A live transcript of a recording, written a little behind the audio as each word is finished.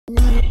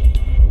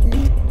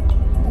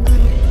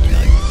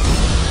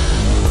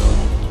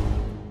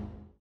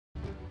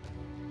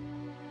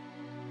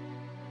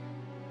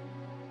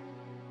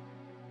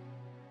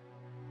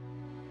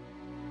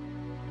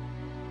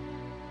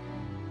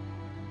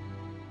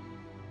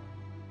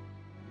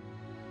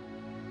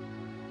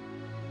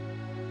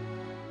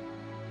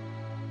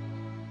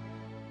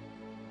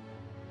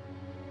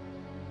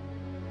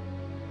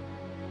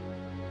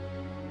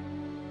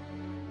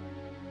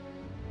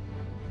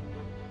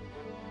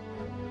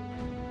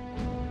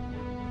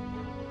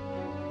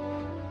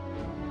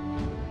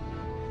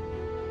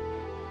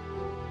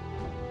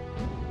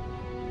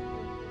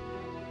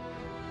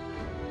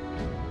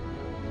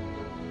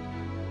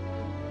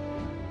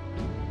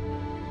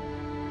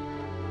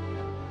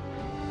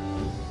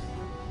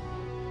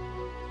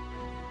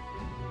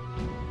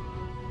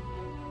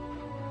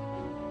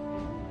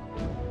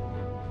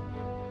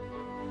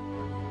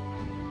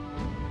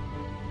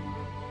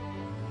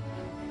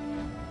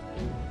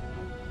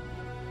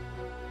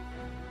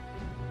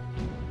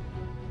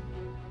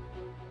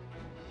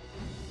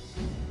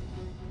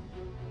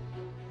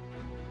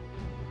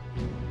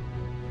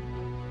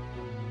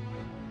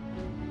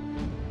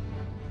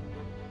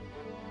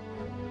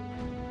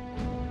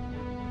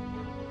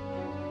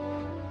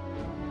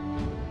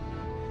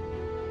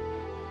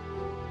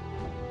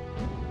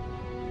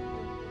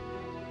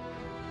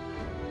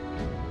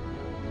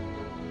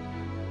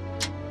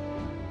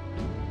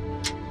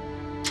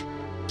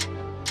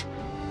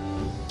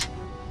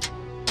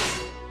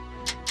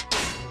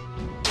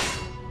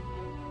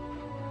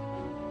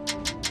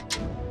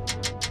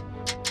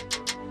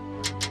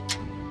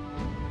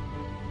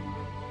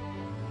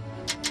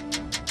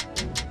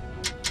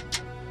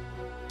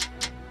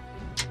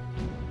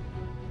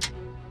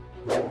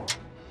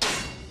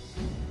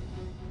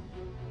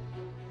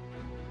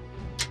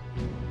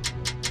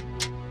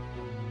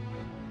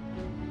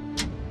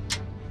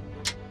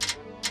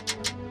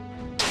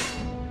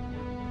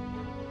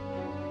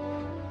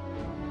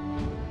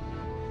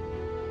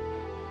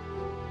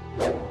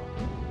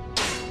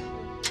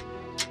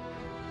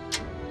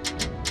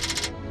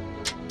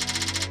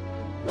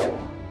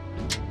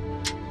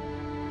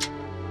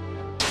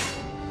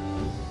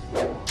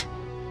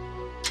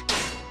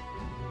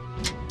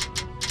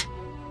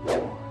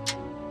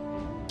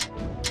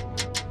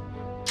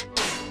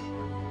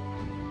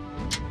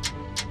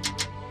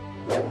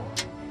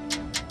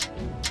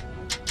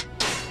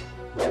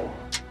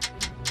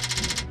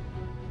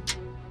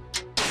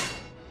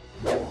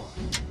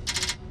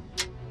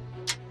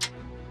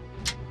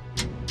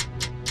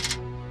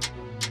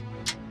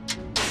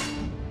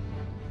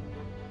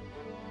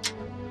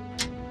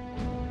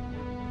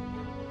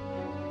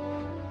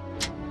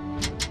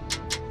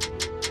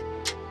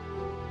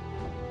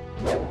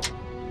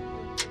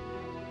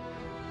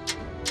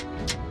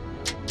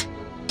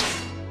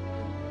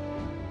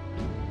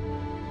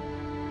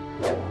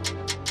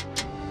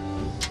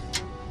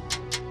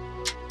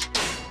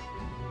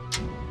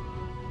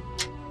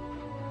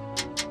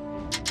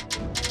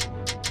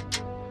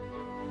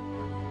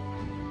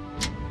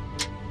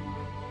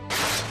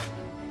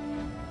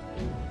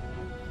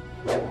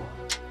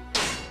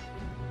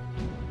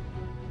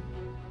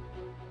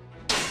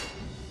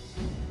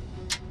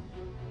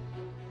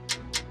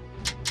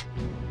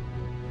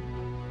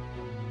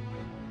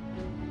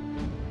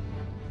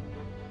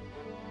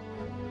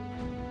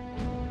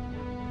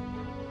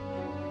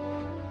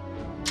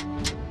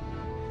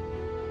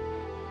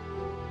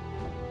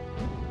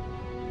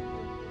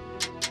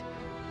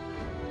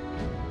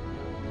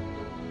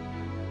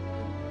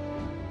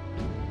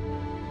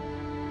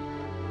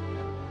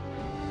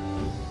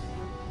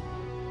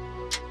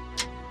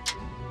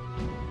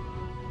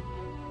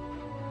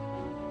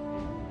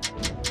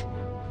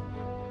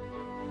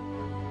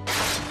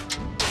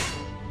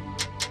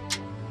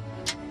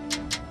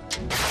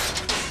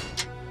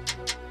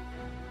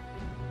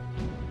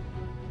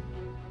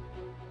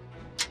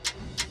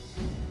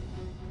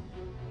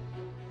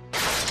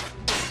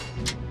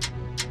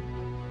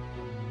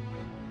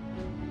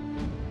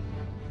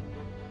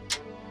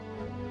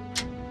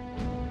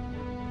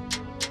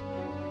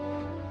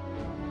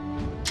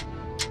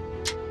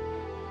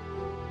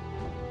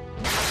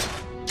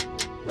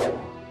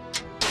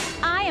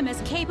am as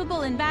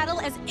capable in battle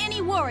as any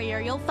warrior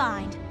you'll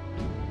find.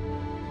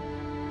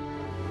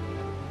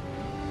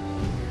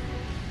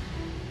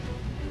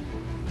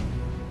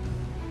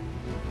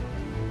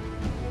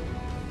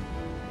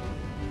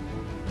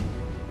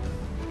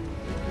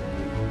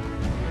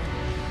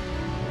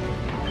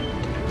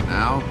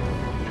 Now,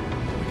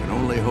 we can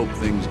only hope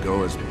things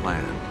go as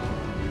planned.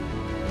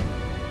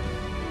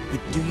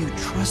 But do you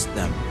trust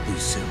them, Lu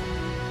Su?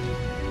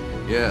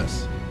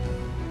 Yes.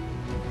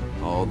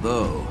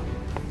 Although,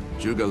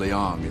 Zhuge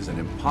Liang is an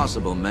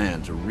impossible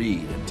man to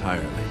read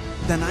entirely.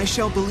 Then I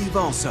shall believe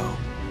also,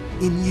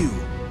 in you,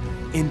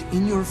 and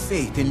in your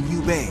faith in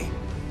Liu Bei.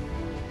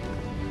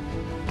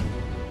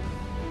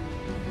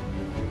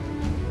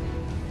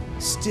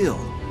 Still,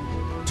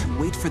 to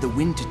wait for the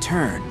wind to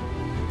turn,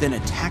 then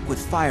attack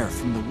with fire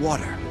from the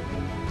water.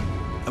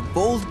 A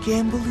bold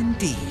gamble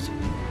indeed.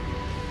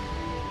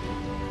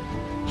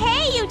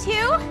 Hey, you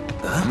two!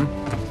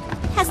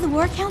 Has the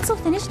War Council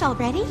finished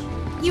already?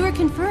 You were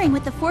conferring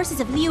with the forces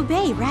of Liu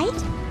Bei,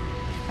 right?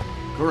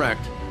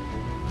 Correct.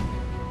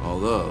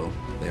 Although,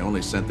 they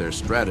only sent their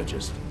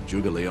strategist,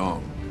 Zhuge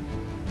Liang.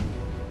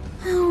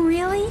 Oh,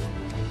 really?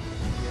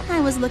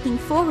 I was looking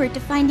forward to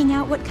finding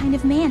out what kind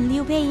of man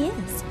Liu Bei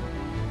is.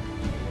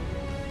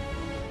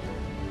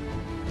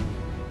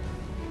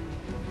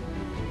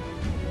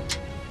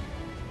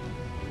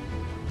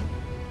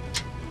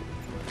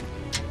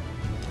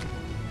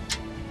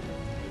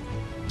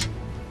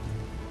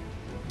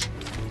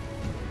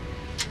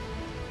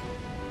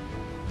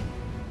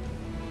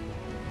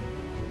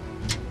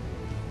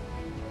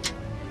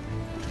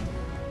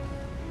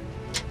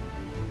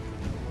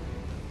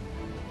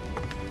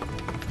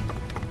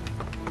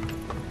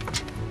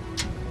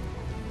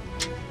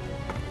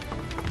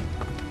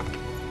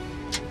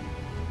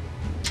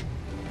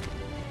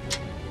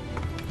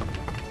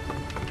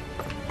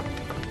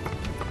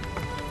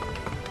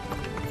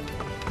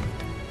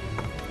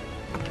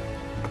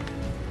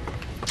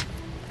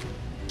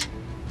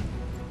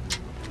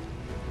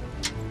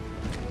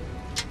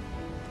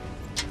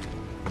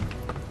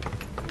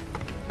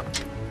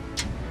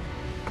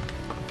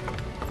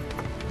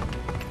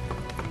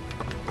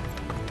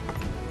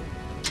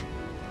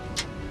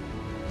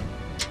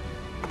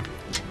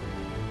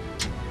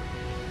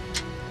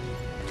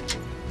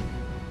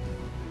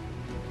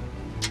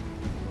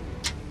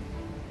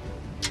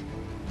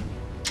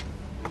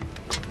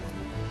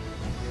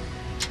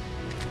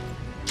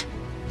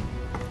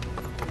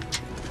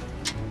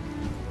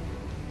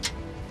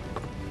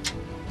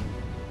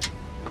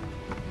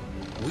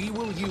 We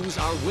will use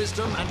our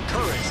wisdom and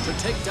courage to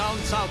take down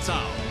Cao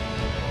Cao.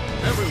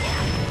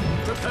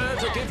 Everyone, prepare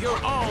to give your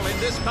all in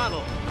this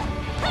battle.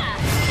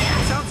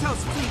 Cao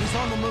Cao's fleet is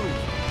on the move.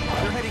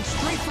 They're heading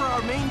straight for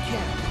our main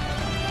camp.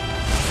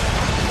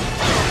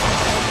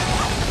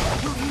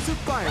 We'll use a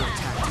fire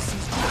attack to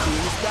seize Chibi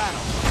in this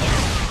battle.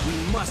 We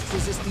must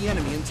resist the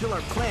enemy until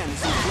our plan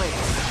is in place.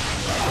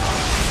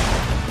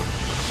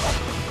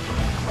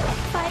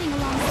 Fighting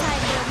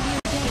alongside Lord Liu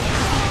Bei has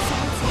been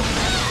exhausting.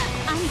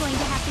 I'm going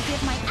to have to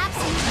give my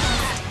absolute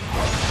best.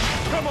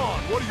 Come on,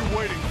 what are you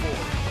waiting for?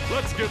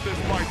 Let's get this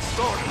fight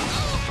started.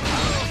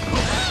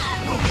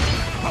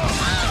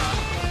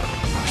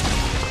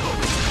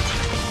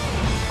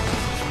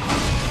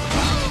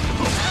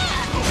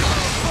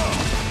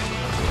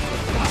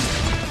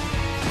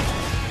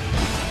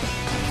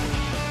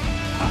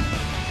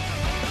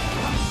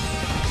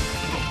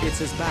 It's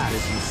as bad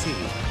as you see.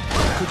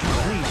 Could you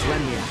please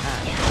lend me a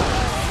hand?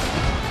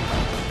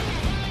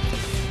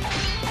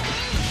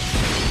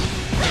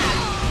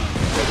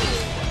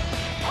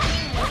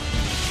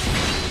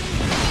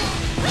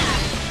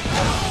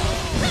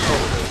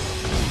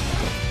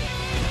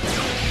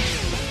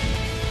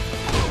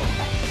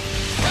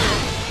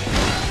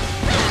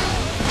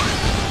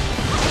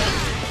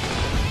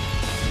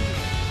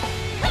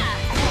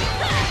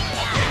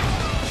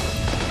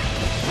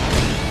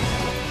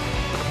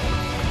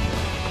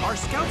 Our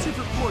scouts have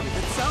reported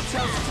that Cao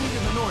Cao's fleet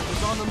in the north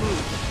is on the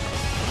move.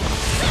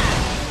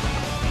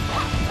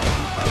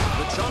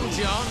 The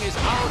Shangxiang is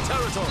our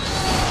territory.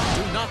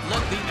 Do not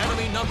let the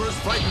enemy numbers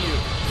frighten you.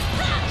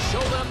 Show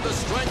them the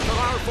strength of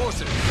our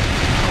forces.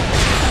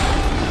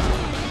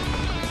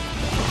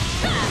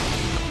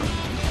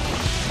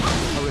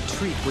 A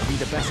retreat would be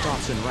the best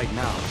option right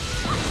now.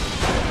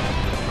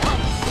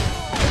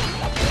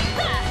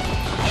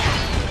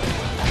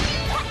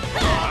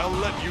 I'll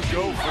let you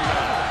go for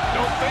now.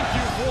 Don't think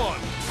you've won.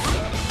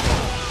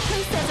 Who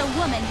says a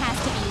woman has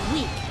to be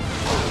weak?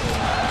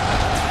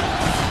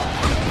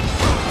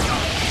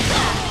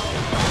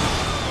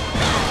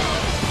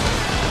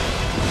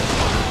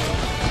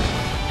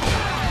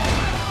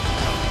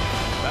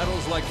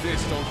 Battles like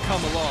this don't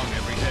come along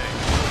every day.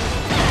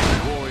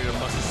 The warrior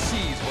must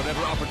seize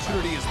whatever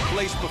opportunity is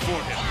placed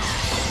before him.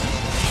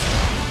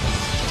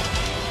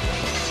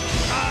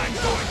 I'm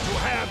going to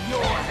have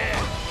your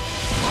head.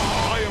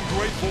 I am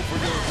grateful for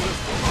your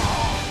wisdom.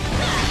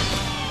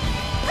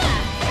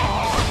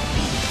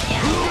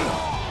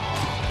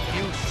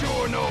 You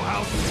sure know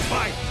how to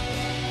fight.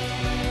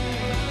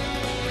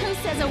 Who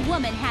says a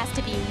woman has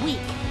to be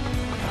weak?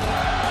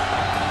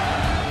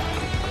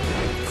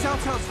 Cao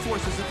Cao's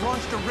forces have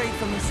launched a raid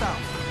from the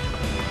south.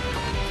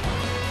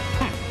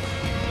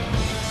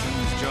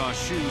 Seems Josh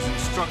Shu's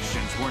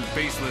instructions weren't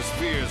baseless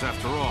fears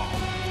after all.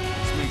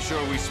 Let's make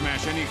sure we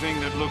smash anything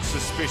that looks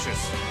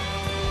suspicious.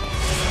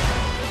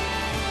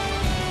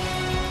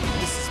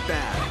 This is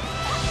bad.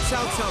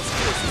 Cao Cao's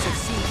forces have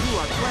seen through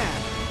our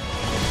plan.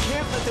 We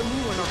can't let them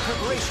ruin our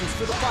preparations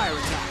for the fire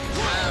attack.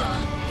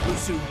 Lu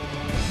Su,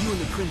 you and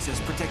the princess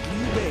protect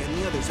Liu Bei and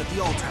the others at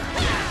the altar.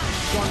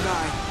 Guan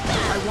Dai,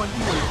 I want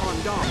you and Han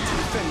Dong to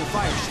defend the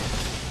fire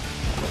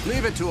ship.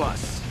 Leave it to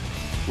us.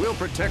 We'll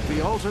protect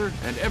the altar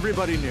and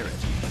everybody near it.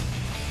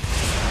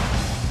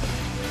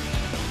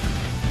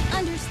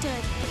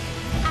 Understood.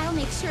 I'll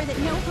make sure that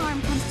no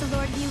harm comes to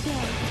Lord Liu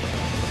Bei.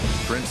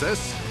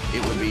 Princess,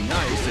 it would be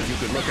nice if you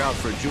could look out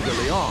for Zhuge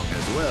Liang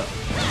as well.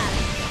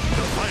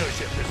 The fire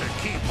ship is a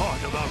key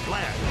part of our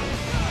plan.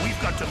 We've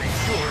got to make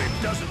sure it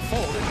doesn't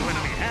fall into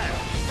enemy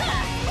hands.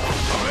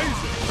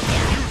 Amazing!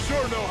 You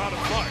sure know how to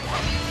fight.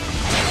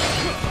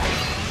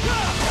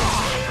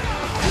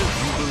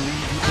 You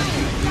believe you can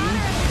beat me?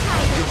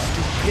 Your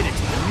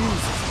stupidity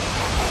amuses me.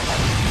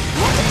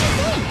 What did you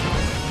think?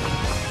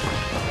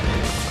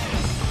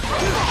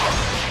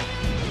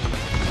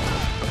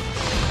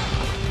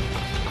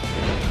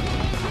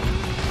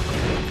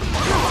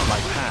 My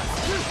path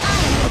appears to be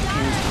coming to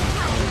an end.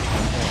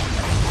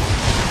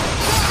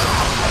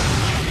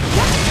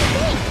 What did you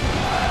think?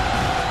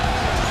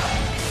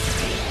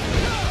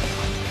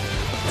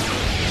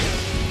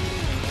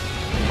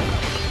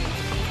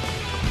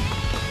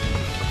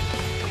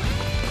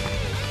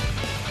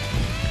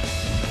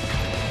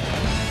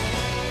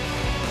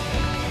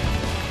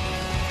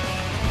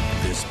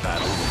 This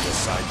battle will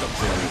decide the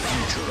very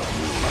future of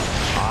me.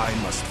 I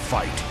must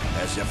fight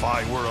as if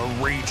I were a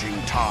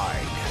raging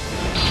tide.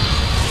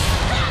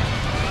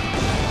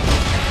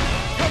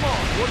 Come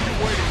on, what are you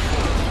waiting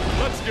for?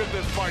 Let's get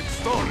this fight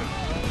started.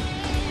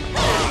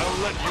 I'll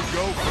let you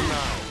go for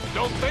now.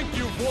 Don't think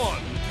you've won.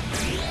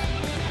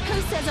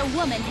 Who says a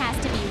woman has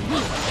to be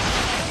weak?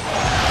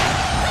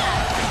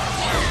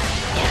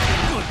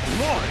 Good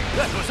morning!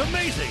 That was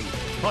amazing!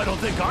 I don't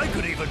think I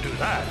could even do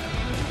that.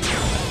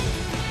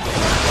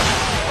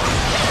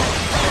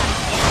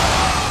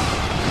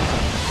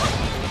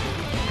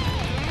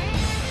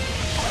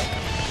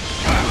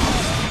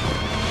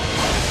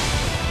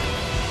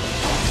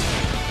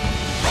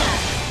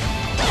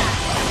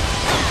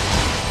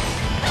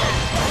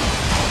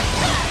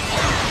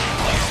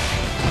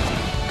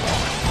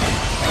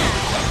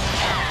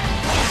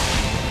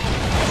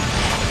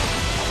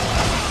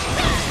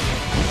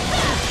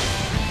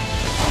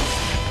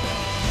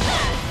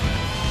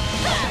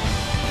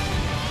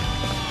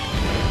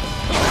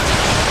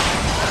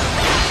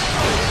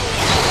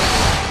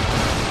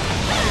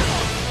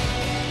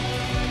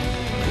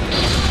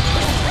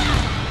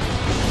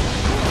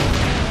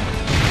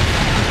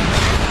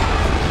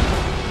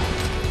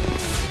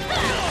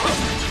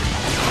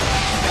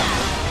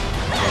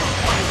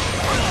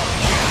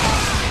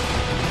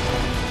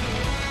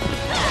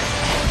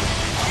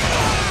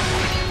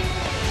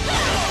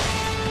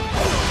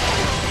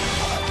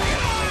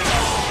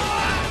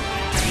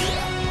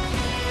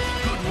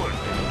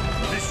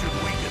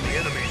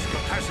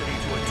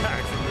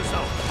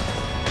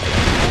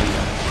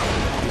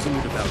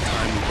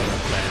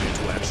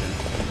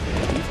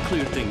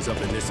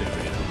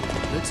 area.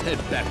 Let's head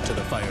back to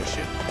the fire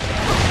ship.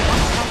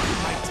 How could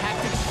my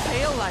tactics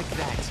fail like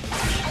that?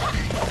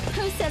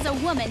 Who says a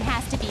woman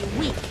has to be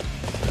weak?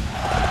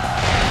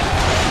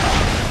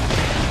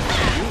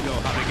 You know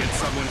how to get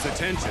someone's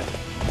attention.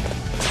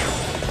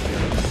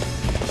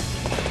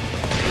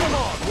 Come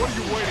on, what are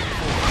you waiting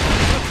for?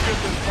 Let's get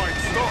this fight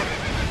started.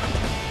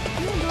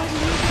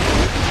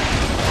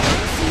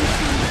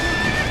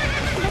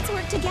 Let's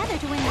work together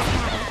to win this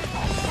battle.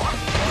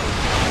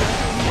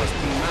 You must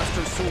be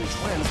Master Sun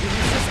Quan's new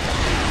assistant.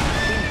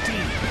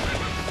 Indeed.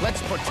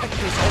 Let's protect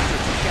this altar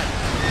together.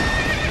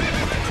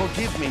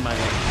 Forgive me, my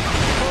lord,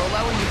 for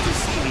allowing you to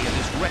see me in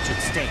this wretched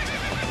state.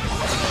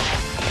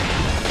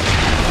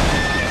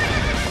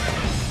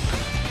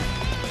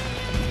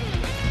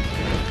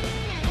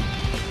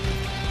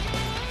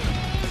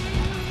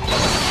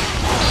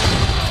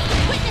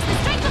 Witness the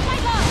strength of my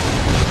bow!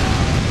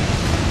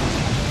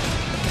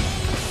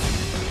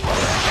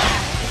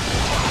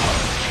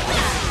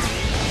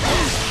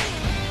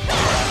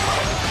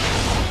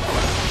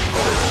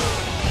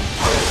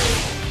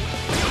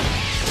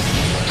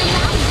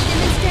 Allow me to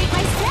demonstrate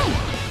my strength!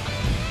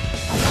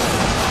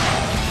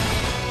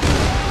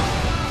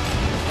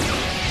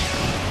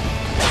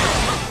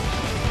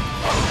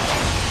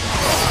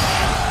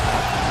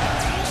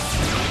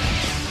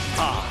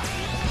 Ah,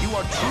 you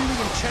are truly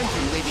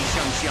enchanting, Lady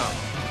Shangxiang.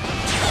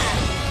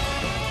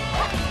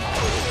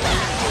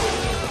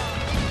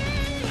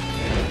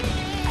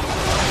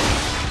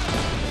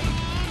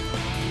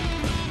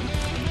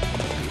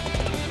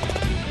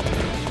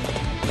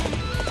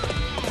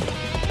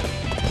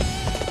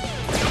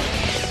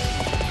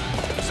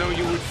 So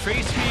you would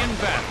face me in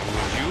battle,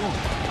 would you?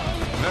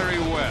 Very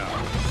well.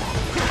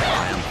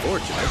 I am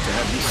fortunate to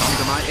have you come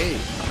to my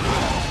aid.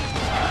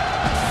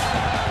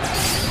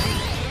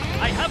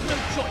 I have no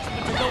choice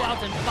but to go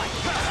out and fight.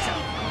 So,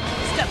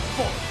 step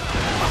forward.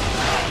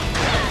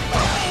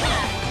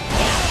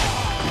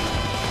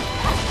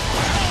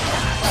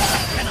 I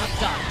cannot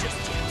die just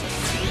yet.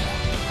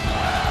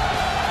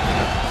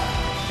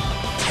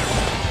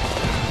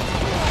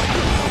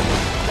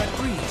 That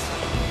breeze.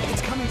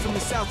 It's coming from the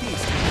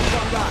southeast.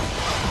 Guangdong.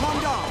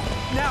 Guangdong.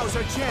 Now's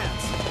our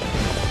chance.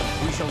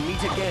 We shall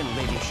meet again,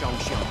 Lady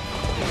Shangxiang.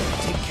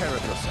 Take care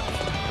of yourself.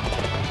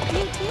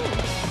 You too.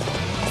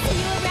 See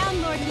you around,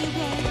 Lord Liu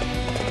Bei.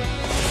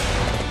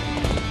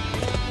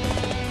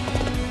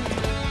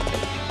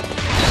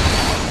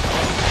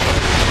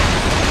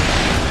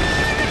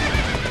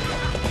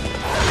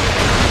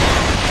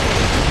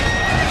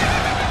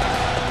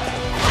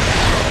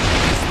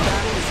 This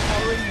battle is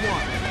already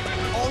won.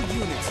 All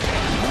units,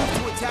 move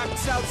to attack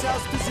Cao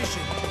Cao's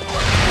position.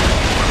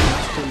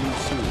 Master Lu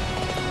Su,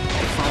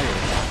 the fire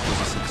attack was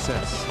a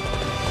success.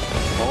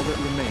 All that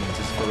remains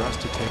is for us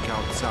to take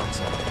out Cao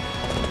Cao.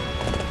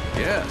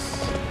 Yes,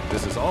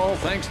 this is all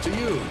thanks to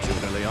you,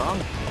 Zhuge Liang.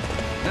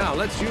 Now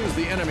let's use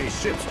the enemy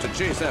ships to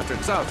chase after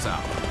Cao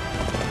Cao.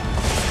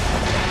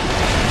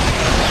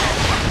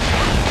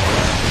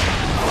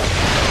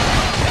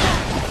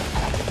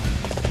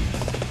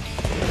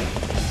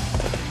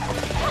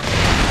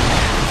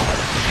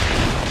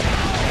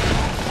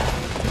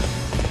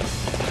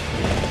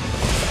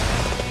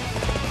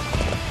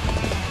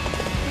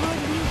 Lord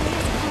Liu Bei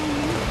is a fine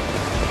leader.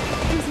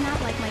 He's not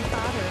like my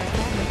father or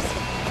others.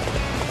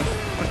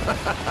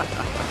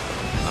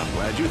 I'm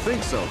glad you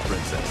think so,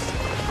 Princess.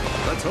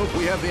 Let's hope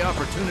we have the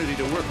opportunity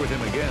to work with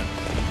him again.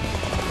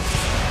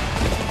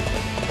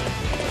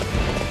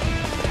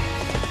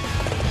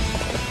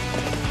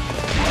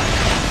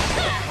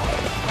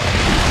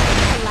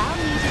 Allow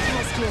me to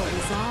test your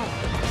resolve.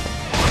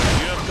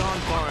 You have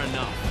gone far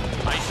enough.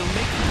 I shall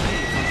make you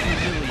pay for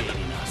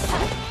humiliating us.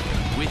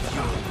 With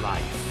your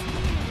life.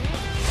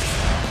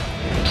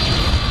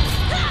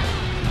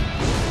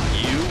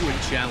 You would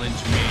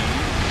challenge me?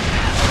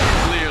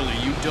 Clearly,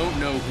 you don't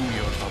know who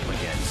you're up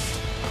against.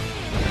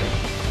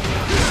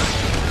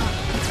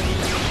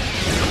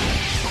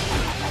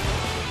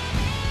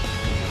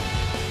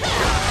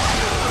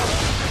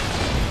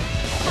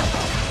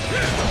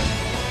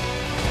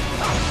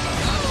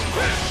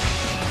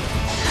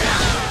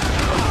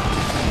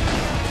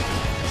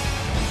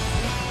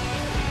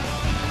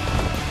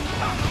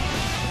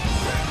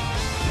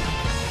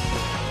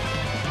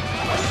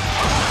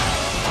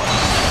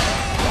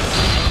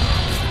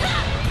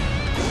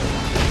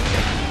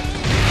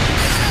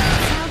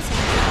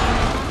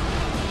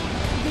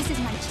 This is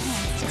my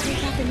chance to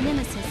take out the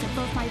nemesis of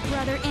both my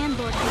brother and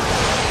Lord Liu Bei.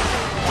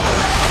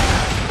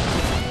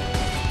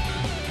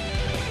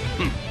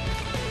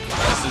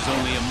 This is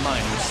only a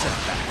minor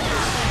setback.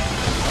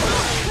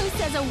 Who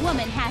says a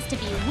woman has to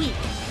be weak?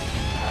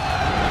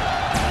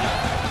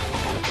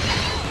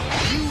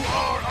 You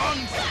are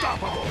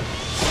unstoppable!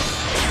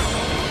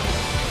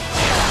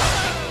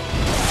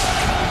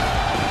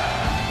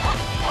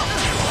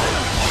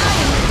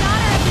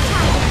 Daughter of the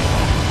Tiger!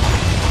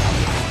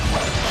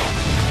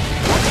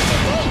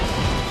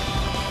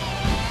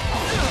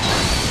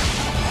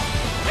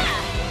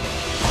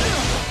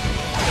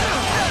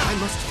 I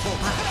must fall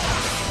back.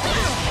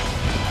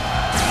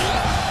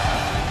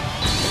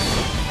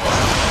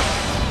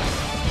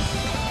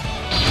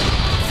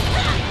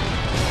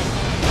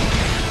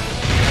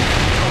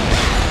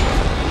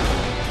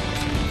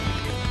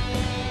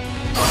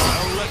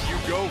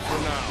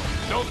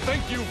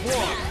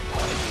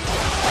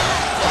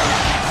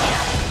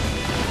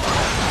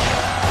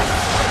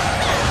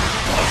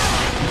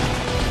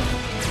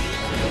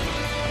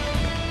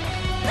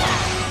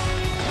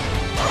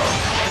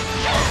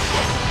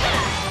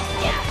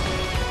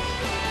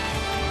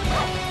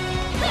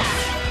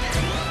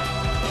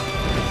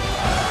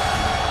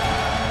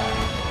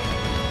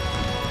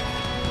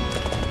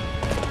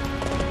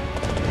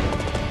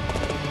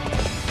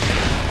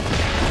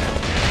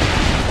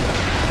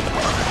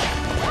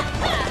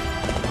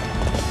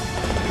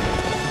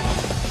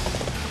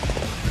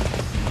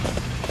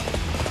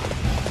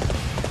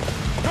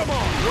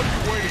 What are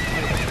you waiting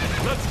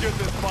for? Let's get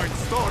this fight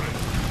started.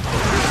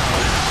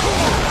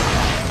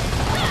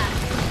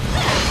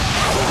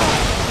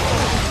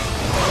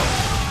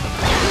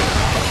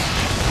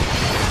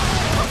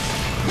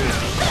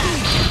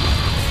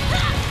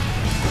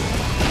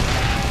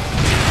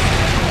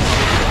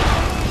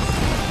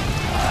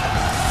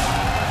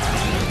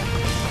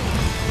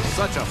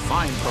 Such a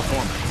fine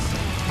performance.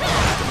 We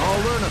can all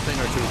learn a thing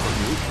or two from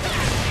you.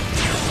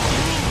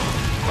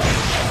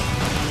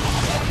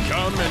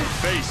 Come and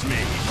face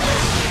me.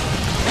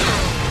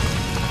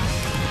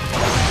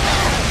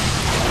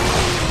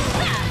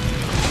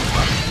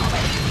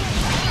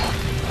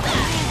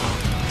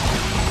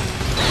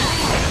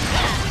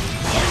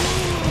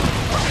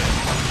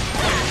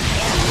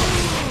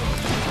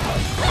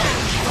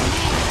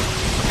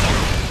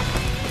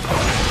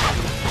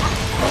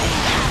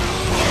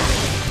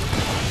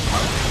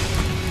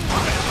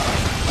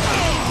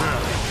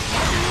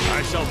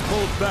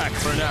 Pull back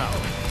for now.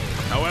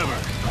 However,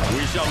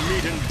 we shall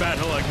meet in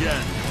battle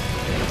again.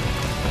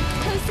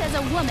 Who says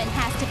a woman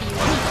has to be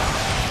weak?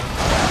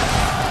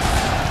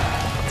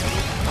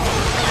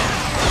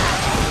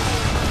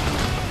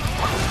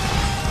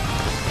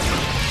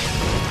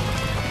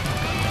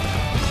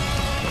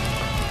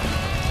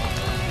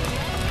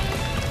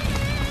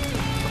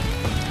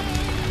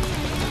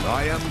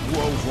 I am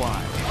Guo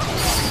Huai.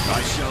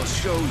 I shall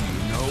show you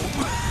no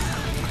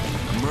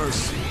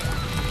mercy.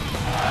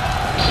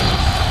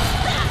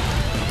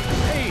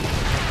 Hey,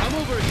 I'm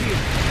over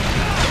here.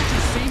 Don't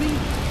you see me?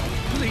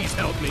 Please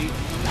help me.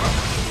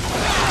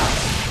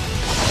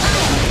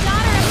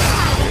 Daughter of the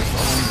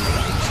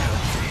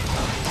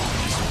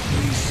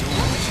Be so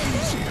much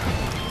easier.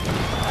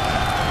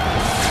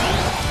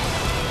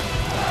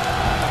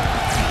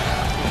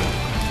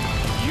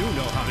 You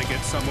know how to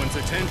get someone's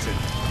attention.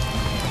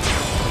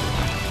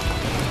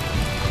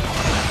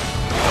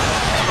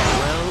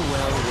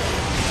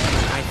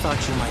 I thought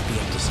you might be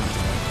up to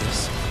something like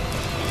this.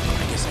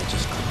 I guess I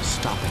just couldn't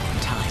stop it in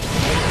time.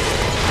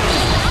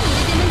 Allow me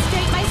to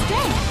demonstrate my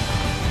strength.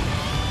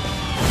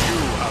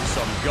 You have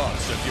some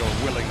guts if you're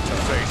willing to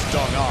face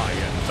Dong Ai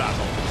in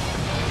battle.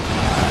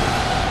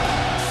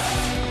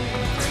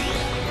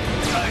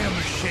 I am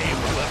ashamed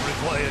to have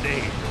required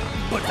aid,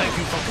 but thank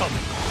you for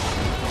coming.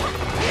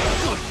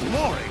 Good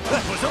glory,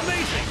 that was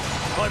amazing!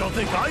 I don't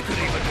think I could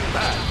even do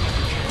that.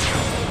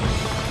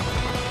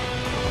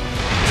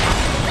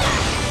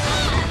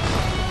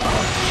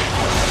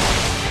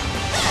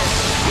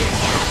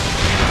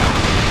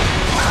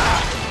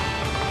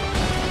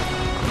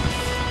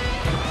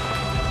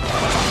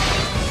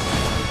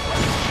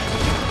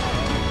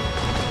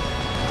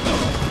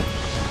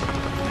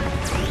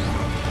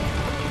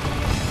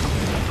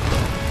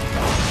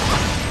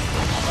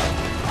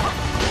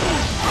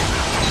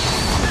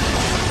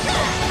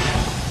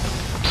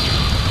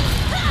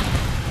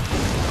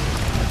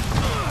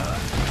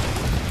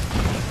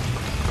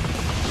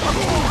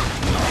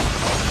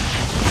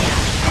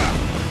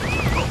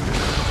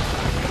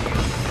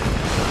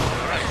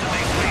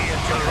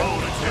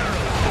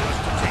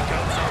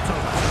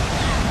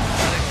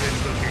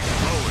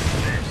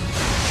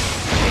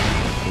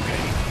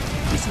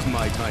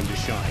 Time to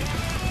shine.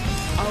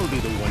 I'll be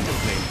the one to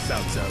claim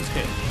Cao Cao's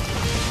head.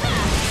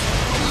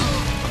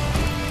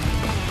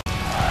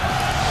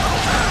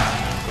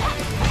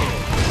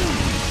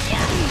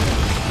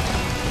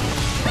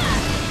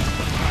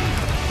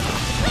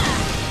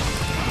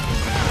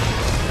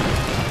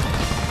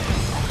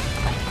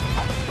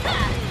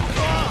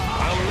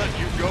 I'll let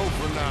you go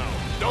for now.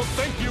 Don't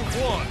think you've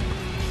won.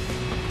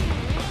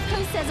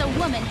 Who says a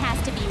woman has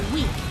to be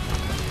weak?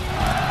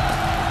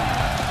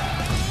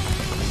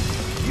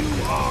 You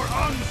are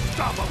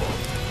unstoppable!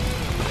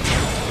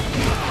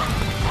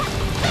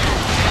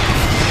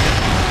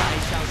 I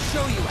shall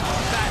show you how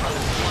battle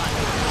is won.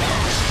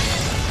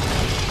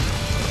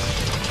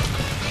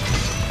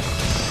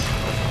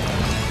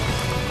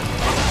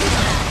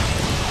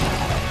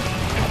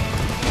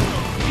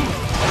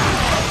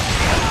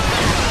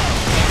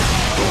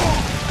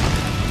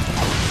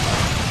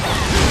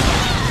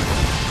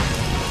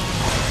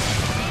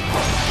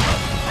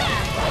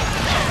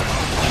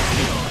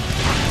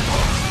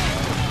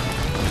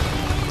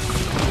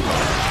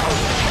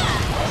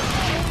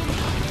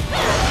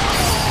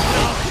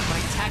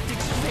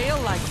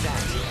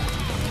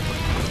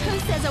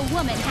 A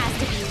woman has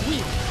to be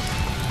weak.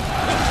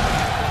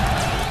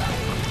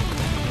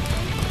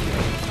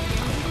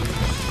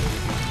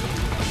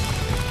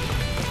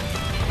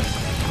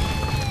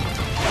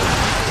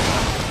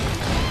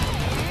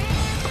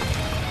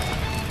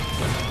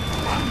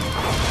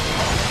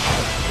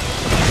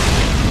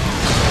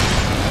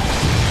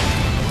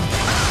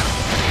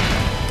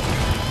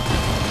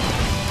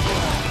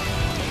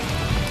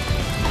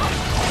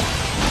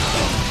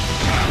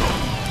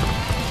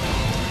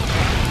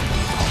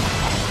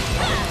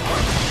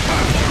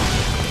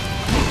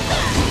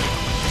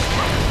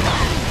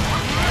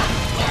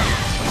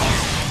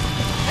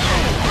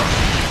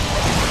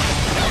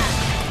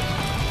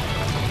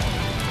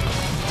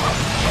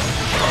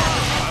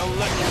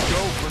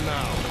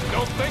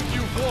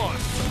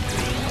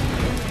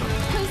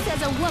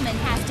 says a woman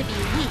has to be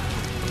weak?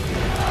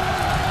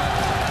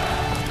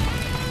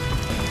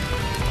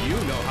 You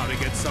know how to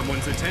get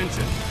someone's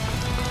attention.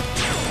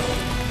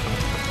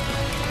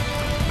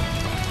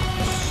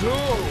 So,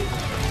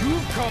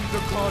 you've come to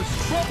cause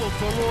trouble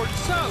for Lord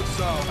Cao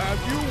Cao,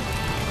 have you?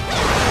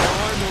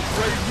 I'm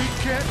afraid we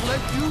can't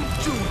let you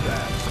do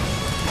that.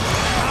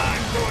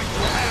 I'm going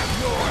to have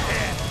your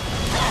head.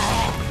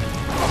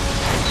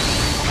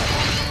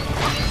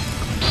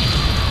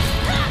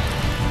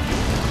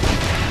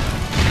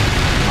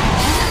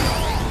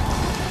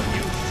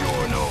 You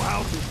sure know how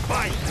to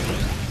fight.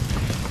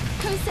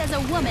 Who says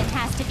a woman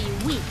has to be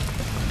weak?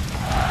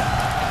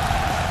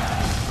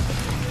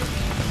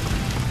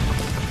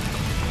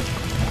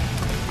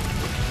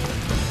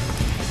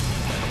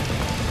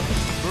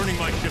 Burning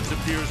my ships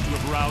appears to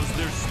have roused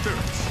their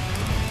spirits.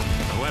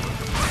 However,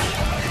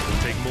 it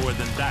will take more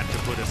than that to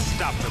put a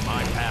stop to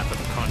my path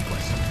of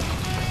conquest.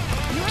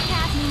 Your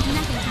path means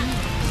nothing to me.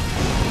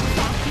 In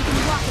fact, you can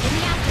walk it in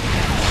the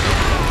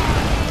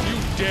aftermath. You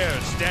dare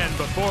stand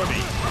before me?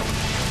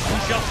 You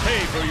shall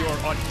pay for your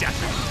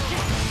audacity.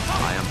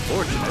 I am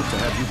fortunate to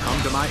have you come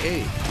to my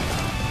aid.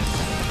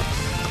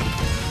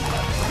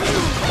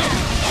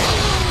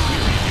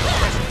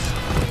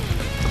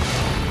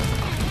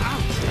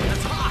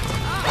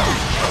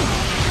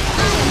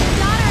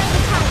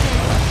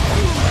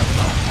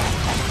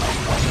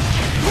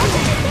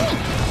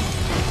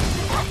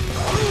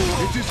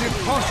 It is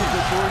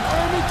impossible for an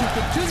army to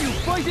continue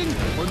fighting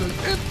on an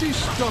empty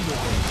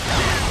stomach.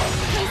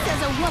 Who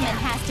says a woman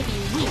has to be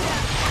weak?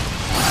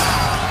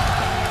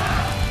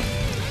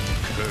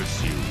 Curse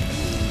you.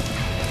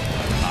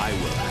 I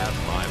will have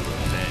my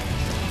revenge.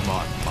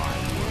 Mark my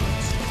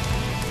words.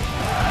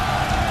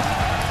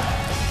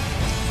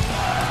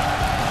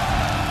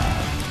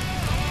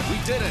 We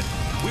did it!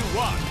 We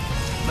won!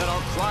 Let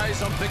our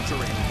cries of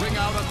victory ring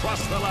out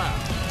across the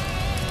land.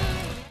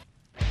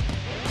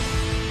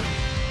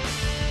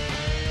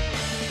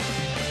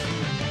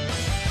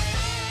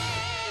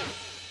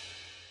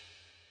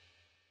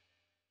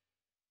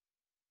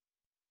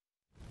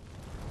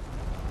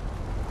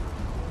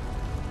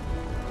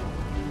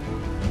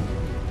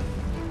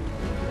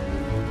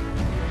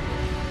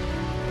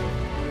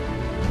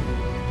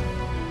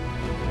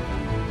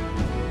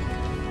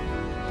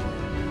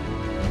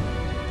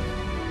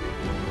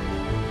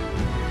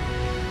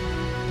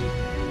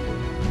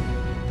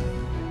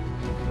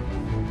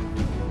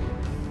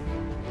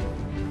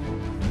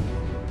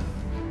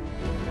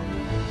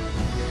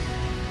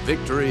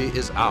 Victory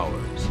is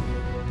ours.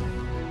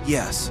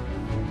 Yes.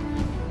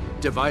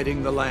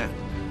 Dividing the land.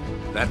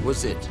 That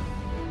was it.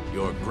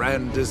 Your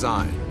grand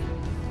design.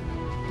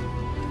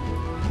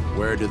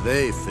 Where do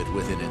they fit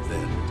within it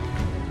then?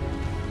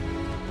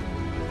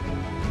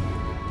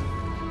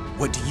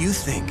 What do you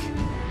think,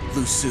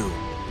 Lu Su?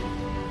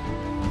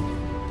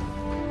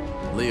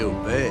 Liu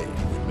Bei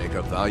would make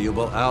a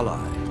valuable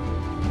ally.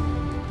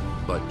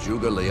 But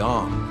Zhuge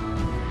Liang,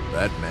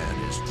 that man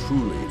is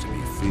truly to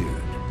be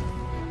feared.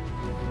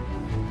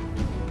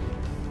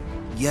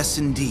 Yes,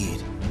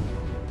 indeed.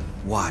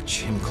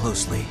 Watch him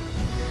closely.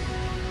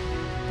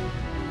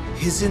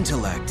 His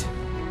intellect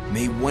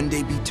may one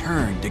day be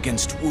turned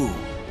against Wu.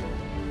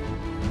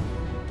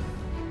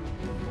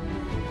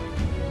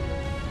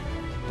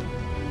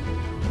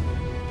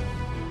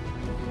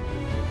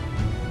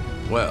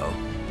 Well,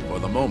 for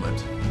the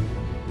moment,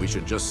 we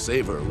should just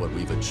savor what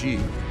we've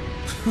achieved.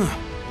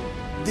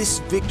 This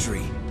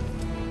victory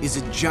is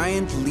a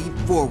giant leap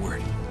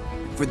forward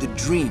for the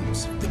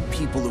dreams of the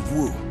people of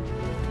Wu.